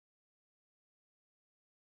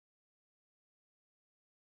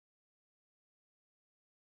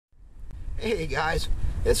Hey guys,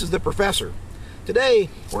 this is the Professor. Today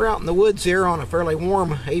we're out in the woods here on a fairly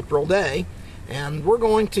warm April day, and we're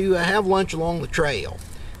going to have lunch along the trail.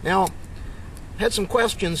 Now, had some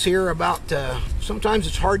questions here about sometimes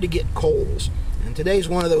it's hard to get coals, and today's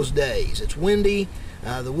one of those days. It's windy,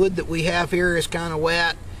 the wood that we have here is kind of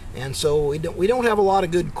wet, and so we don't have a lot of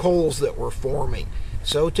good coals that we're forming.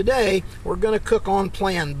 So today we're going to cook on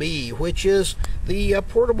Plan B, which is the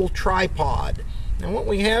portable tripod. Now what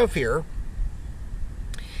we have here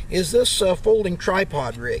is this folding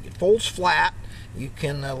tripod rig. It folds flat. You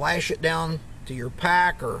can lash it down to your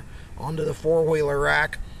pack or onto the four-wheeler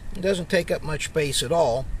rack. It doesn't take up much space at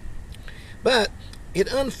all, but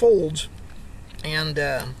it unfolds, and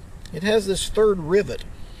it has this third rivet.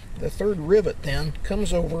 The third rivet then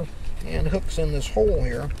comes over and hooks in this hole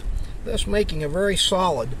here, thus making a very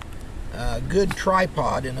solid, good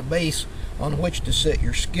tripod and a base on which to sit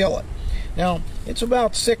your skillet. Now, it's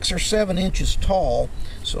about 6 or 7 inches tall,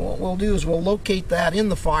 so what we'll do is we'll locate that in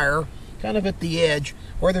the fire, kind of at the edge,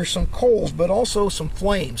 where there's some coals, but also some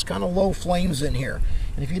flames, kind of low flames in here.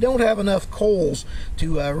 And if you don't have enough coals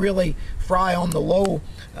to really fry on the low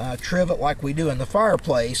trivet like we do in the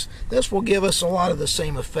fireplace, this will give us a lot of the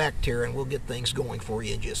same effect here, and we'll get things going for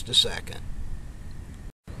you in just a second.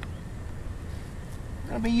 I'm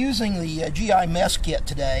going to be using the GI mess kit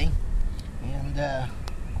today, and of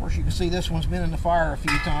course you can see this one's been in the fire a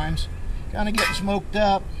few times, kind of getting smoked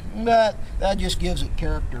up, but that just gives it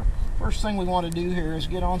character. First thing we want to do here is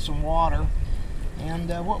get on some water, and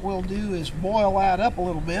what we'll do is boil that up a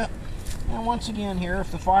little bit. And once again here,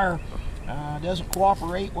 if the fire doesn't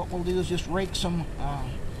cooperate, what we'll do is just rake some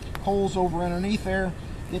coals over underneath there,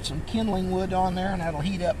 get some kindling wood on there, and that'll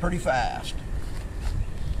heat up pretty fast.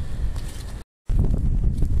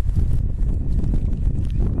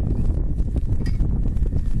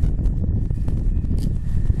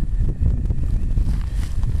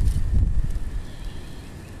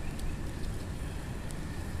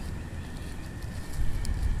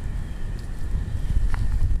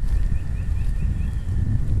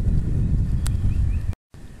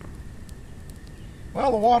 Well,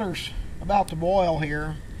 the water's about to boil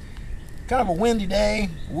here. Kind of a windy day,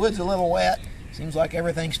 the wood's a little wet. Seems like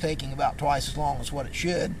everything's taking about twice as long as what it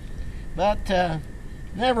should. But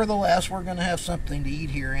nevertheless, we're going to have something to eat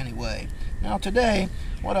here anyway. Now today,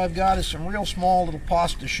 what I've got is some real small little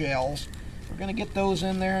pasta shells. We're going to get those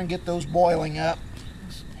in there and get those boiling up.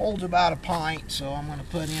 This holds about a pint, so I'm going to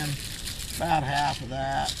put in about half of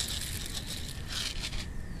that.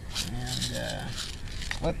 And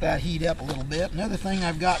let that heat up a little bit. Another thing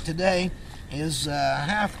I've got today is a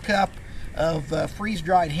half cup of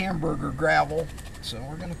freeze-dried hamburger gravel. So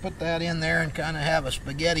we're going to put that in there and kind of have a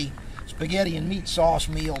spaghetti and meat sauce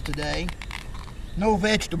meal today. No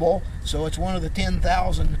vegetable, so it's one of the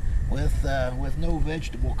 10,000 with no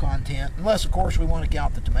vegetable content, unless of course we want to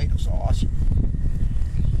count the tomato sauce.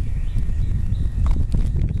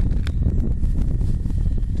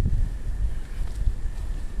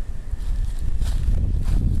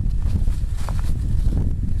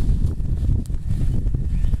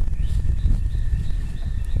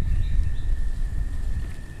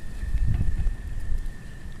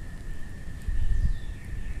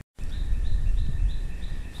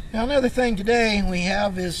 Now another thing today we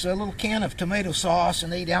have is a little can of tomato sauce,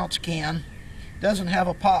 an 8-ounce can. Doesn't have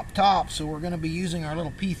a pop top, so we're going to be using our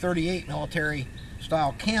little P38 military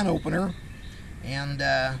style can opener, and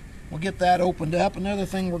we'll get that opened up. Another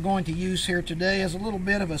thing we're going to use here today is a little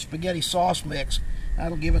bit of a spaghetti sauce mix.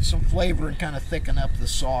 That'll give it some flavor and kind of thicken up the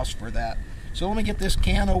sauce for that. So let me get this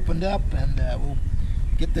can opened up, and we'll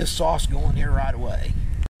get this sauce going here right away.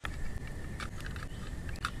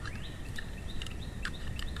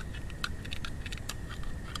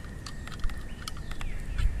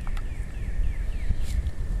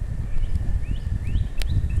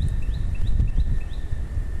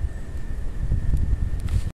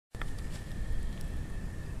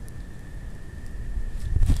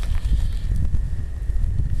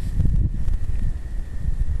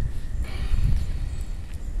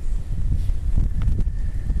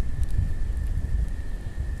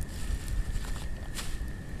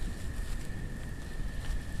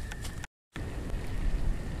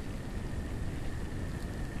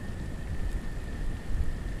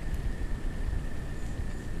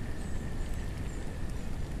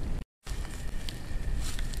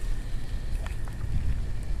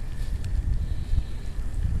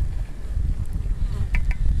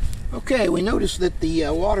 Okay, we noticed that the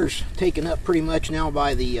water's taken up pretty much now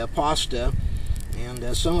by the pasta,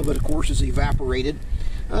 and some of it, of course, is evaporated.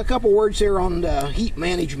 A couple words here on heat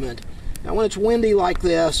management. Now, when it's windy like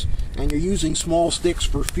this, and you're using small sticks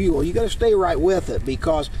for fuel, you got to stay right with it,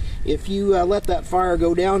 because if you let that fire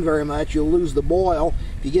go down very much, you'll lose the boil.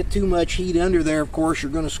 If you get too much heat under there, of course,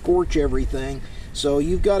 you're going to scorch everything. So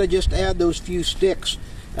you've got to just add those few sticks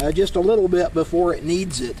just a little bit before it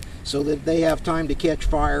needs it, so that they have time to catch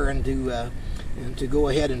fire and to go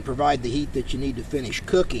ahead and provide the heat that you need to finish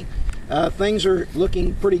cooking. Things are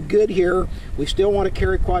looking pretty good here. We still want to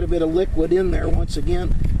carry quite a bit of liquid in there. Once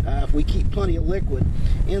again, if we keep plenty of liquid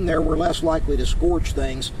in there, we're less likely to scorch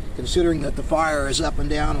things, considering that the fire is up and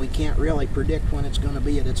down. We can't really predict when it's going to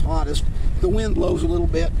be at its hottest. If the wind blows a little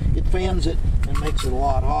bit, it fans it and makes it a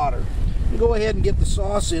lot hotter. We'll go ahead and get the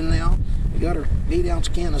sauce in now. We got our 8-ounce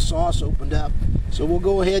can of sauce opened up, so we'll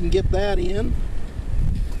go ahead and get that in.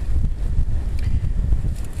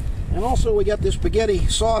 And also we got this spaghetti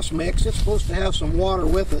sauce mix. It's supposed to have some water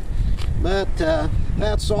with it, but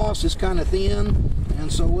that sauce is kind of thin,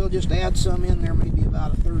 and so we'll just add some in there, maybe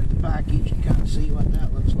about 1/3 of the package, and kind of see what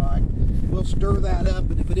that looks like. We'll stir that up,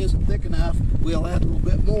 and if it isn't thick enough, we'll add a little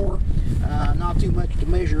bit more. Not too much to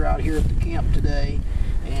measure out here at the camp today,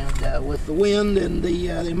 and with the wind and the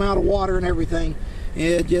amount of water and everything,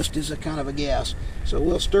 it just is a kind of a guess. So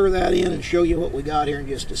we'll stir that in and show you what we got here in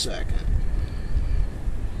just a second.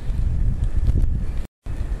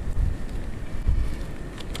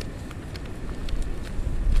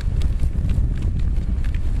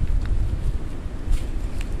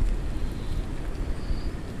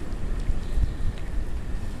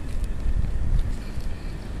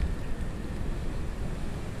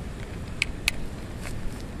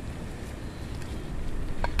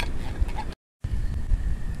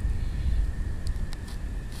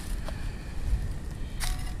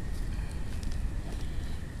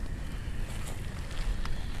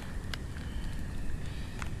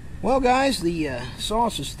 Well guys, the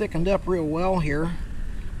sauce is thickened up real well here.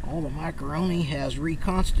 All the macaroni has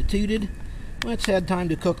reconstituted. Well, it's had time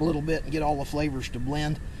to cook a little bit and get all the flavors to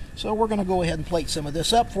blend. So we're going to go ahead and plate some of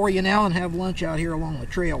this up for you now and have lunch out here along the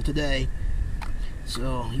trail today.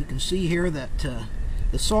 So you can see here that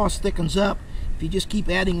the sauce thickens up. If you just keep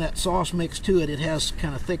adding that sauce mix to it, it has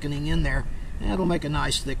kind of thickening in there. And it'll make a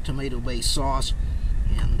nice thick tomato-based sauce.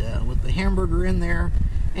 And with the hamburger in there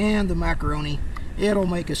and the macaroni, it'll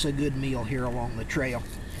make us a good meal here along the trail.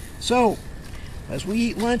 So, as we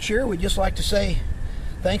eat lunch here, we'd just like to say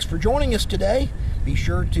thanks for joining us today. Be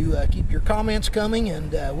sure to keep your comments coming,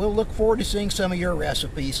 and we'll look forward to seeing some of your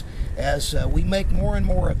recipes as we make more and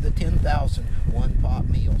more of the 10,000 one-pot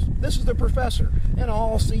meals. This is the Professor, and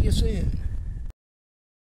I'll see you soon.